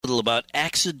about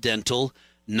accidental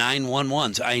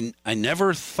 911s. I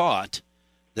never thought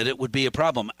that it would be a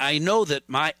problem. I know that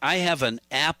I have an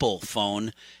Apple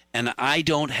phone, and I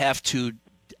don't have to.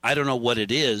 I don't know what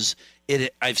it is.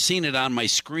 I've seen it on my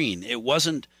screen. It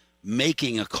wasn't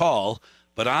making a call,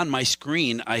 but on my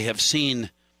screen I have seen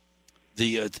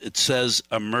it says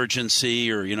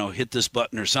emergency or hit this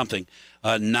button or something.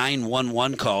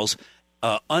 911 calls.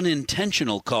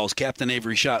 Unintentional calls. Captain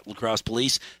Avrie Schott, La Crosse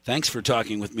Police. Thanks for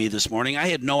talking with me this morning. I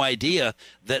had no idea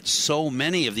that so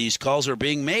many of these calls are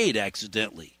being made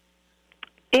accidentally.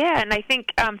 Yeah, and I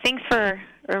think thanks for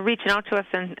reaching out to us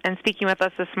and speaking with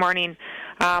us this morning.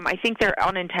 I think they're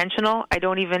unintentional. I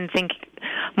don't even think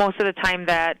most of the time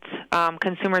that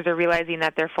consumers are realizing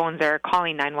that their phones are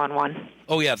calling 911.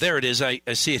 Oh, yeah, there it is. I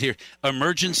see it here.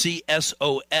 Emergency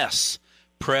SOS.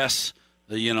 Press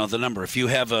the number. If you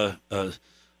have an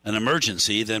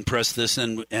emergency, then press this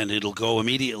and it'll go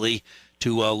immediately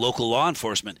to local law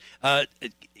enforcement.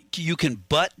 You can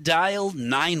butt dial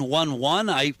 911.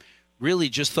 I really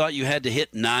just thought you had to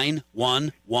hit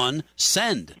 911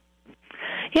 send.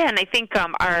 Yeah, and I think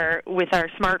with our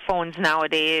smartphones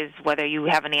nowadays, whether you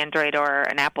have an Android or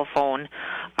an Apple phone,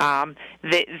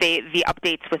 the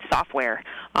updates with software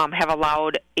have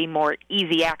allowed a more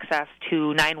easy access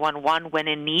to 911 when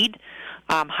in need.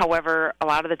 However, a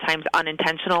lot of the times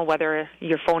unintentional, whether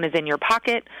your phone is in your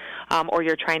pocket or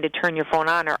you're trying to turn your phone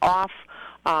on or off,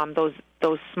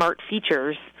 those smart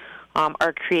features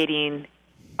are creating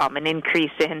an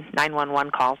increase in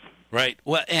 911 calls. Right.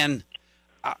 Well, and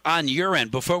on your end,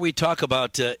 before we talk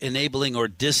about enabling or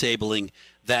disabling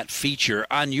that feature,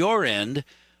 on your end,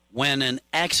 when an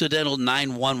accidental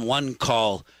 911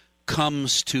 call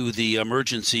comes to the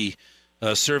emergency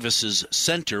services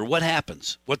center, what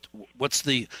happens? What's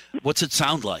it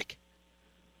sound like?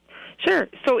 Sure.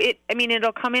 So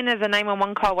it'll come in as a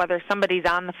 911 call whether somebody's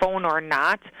on the phone or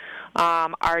not.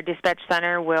 Our dispatch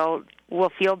center will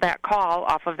field that call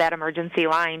off of that emergency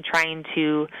line, trying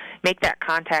to make that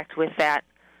contact with that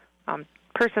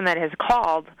person that has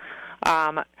called,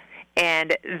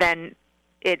 and then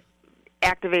it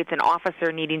activates an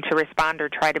officer needing to respond or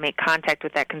try to make contact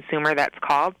with that consumer that's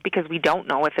called, because we don't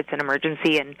know if it's an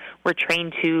emergency, and we're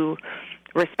trained to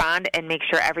respond and make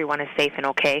sure everyone is safe and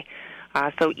okay.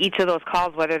 So each of those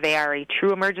calls, whether they are a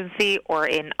true emergency or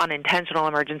an unintentional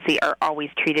emergency, are always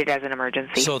treated as an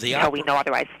emergency until we know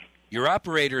otherwise. Your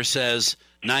operator says,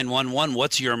 911,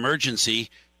 what's your emergency?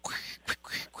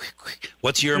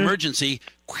 What's your emergency?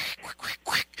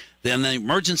 Then the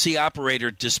emergency operator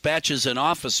dispatches an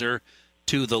officer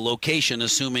to the location,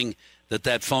 assuming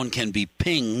that phone can be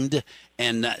pinged,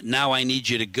 and now I need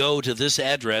you to go to this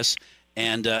address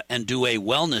and do a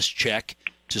wellness check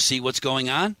to see what's going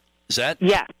on? Is that?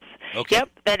 Yes. Okay. Yep,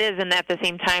 that is, and at the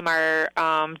same time, our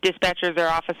dispatchers or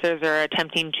officers are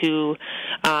attempting to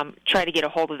try to get a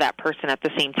hold of that person at the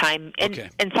same time.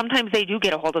 And sometimes they do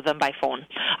get a hold of them by phone.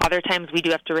 Other times we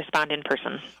do have to respond in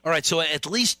person. All right, so at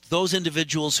least those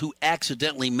individuals who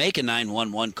accidentally make a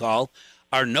 911 call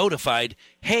are notified,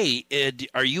 hey,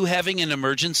 are you having an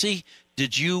emergency?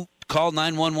 Did you call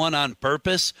 911 on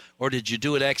purpose, or did you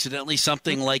do it accidentally?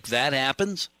 Something like that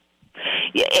happens?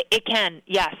 Yeah, it can,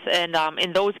 yes. And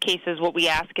in those cases, what we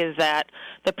ask is that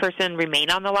the person remain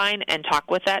on the line and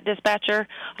talk with that dispatcher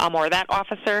or that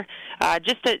officer,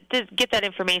 just to get that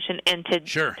information and to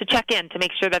check in to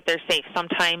make sure that they're safe.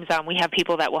 Sometimes we have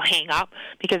people that will hang up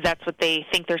because that's what they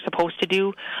think they're supposed to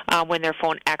do when their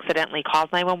phone accidentally calls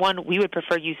 911. We would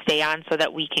prefer you stay on so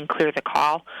that we can clear the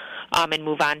call and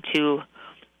move on to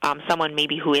someone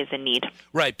maybe who is in need.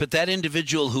 Right, but that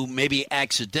individual who maybe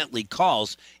accidentally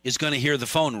calls is going to hear the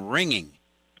phone ringing,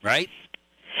 right?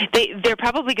 They're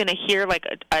probably going to hear like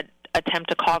a attempt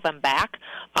to call them back,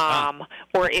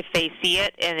 or if they see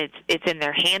it and it's in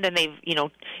their hand and they've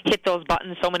hit those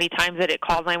buttons so many times that it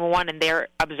calls 911 and they're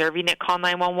observing it call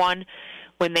 911.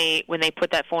 When they put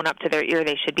that phone up to their ear,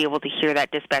 they should be able to hear that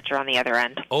dispatcher on the other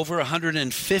end. Over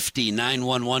 150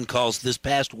 911 calls this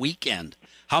past weekend.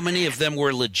 How many of them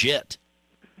were legit?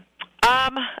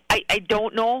 I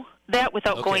don't know that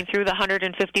without going through the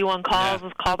 151 calls,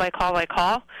 call by call by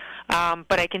call.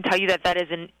 But I can tell you that is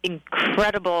an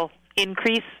incredible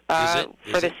increase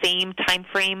for the same time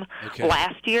frame.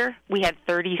 Last year. We had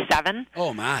 37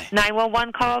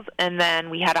 911 calls, and then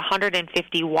we had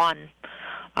 151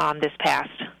 this past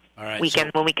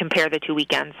weekend when we compare the two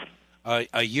weekends.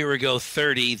 A year ago,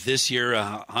 30. This year,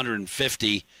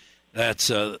 150. That's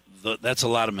a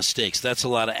lot of mistakes. That's a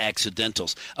lot of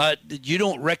accidentals. You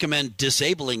don't recommend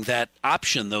disabling that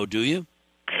option, though, do you?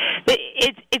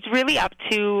 It's really up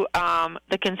to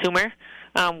the consumer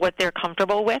what they're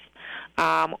comfortable with.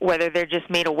 whether they're just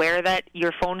made aware that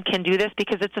your phone can do this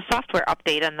because it's a software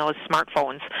update on those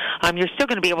smartphones. You're still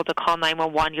going to be able to call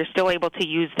 911. You're still able to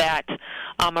use that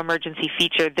emergency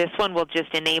feature. This one will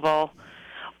just enable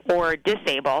or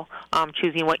disable,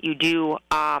 choosing what you do,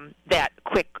 that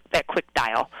quick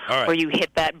dial, where you hit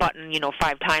that button,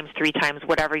 5 times, 3 times,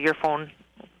 whatever your phone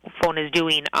is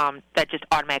doing, that just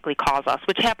automatically calls us,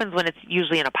 which happens when it's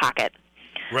usually in a pocket.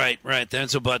 Right.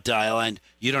 That's a butt dial, and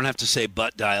you don't have to say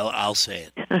butt dial. I'll say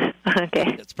it.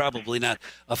 Okay. It's probably not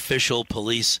official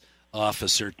police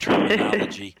officer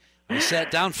terminology. I sat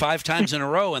down 5 times in a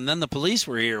row, and then the police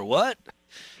were here. What?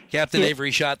 Captain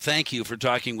Avrie Schott, thank you for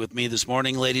talking with me this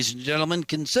morning. Ladies and gentlemen,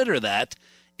 consider that.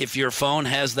 If your phone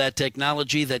has that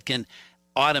technology that can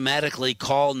automatically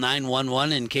call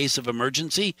 911 in case of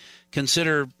emergency,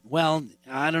 consider, well,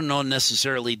 I don't know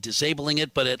necessarily disabling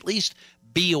it, but at least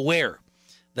be aware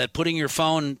that putting your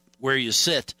phone where you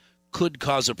sit could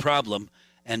cause a problem,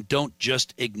 and don't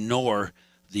just ignore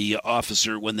the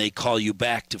officer when they call you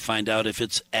back to find out if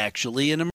it's actually an emergency.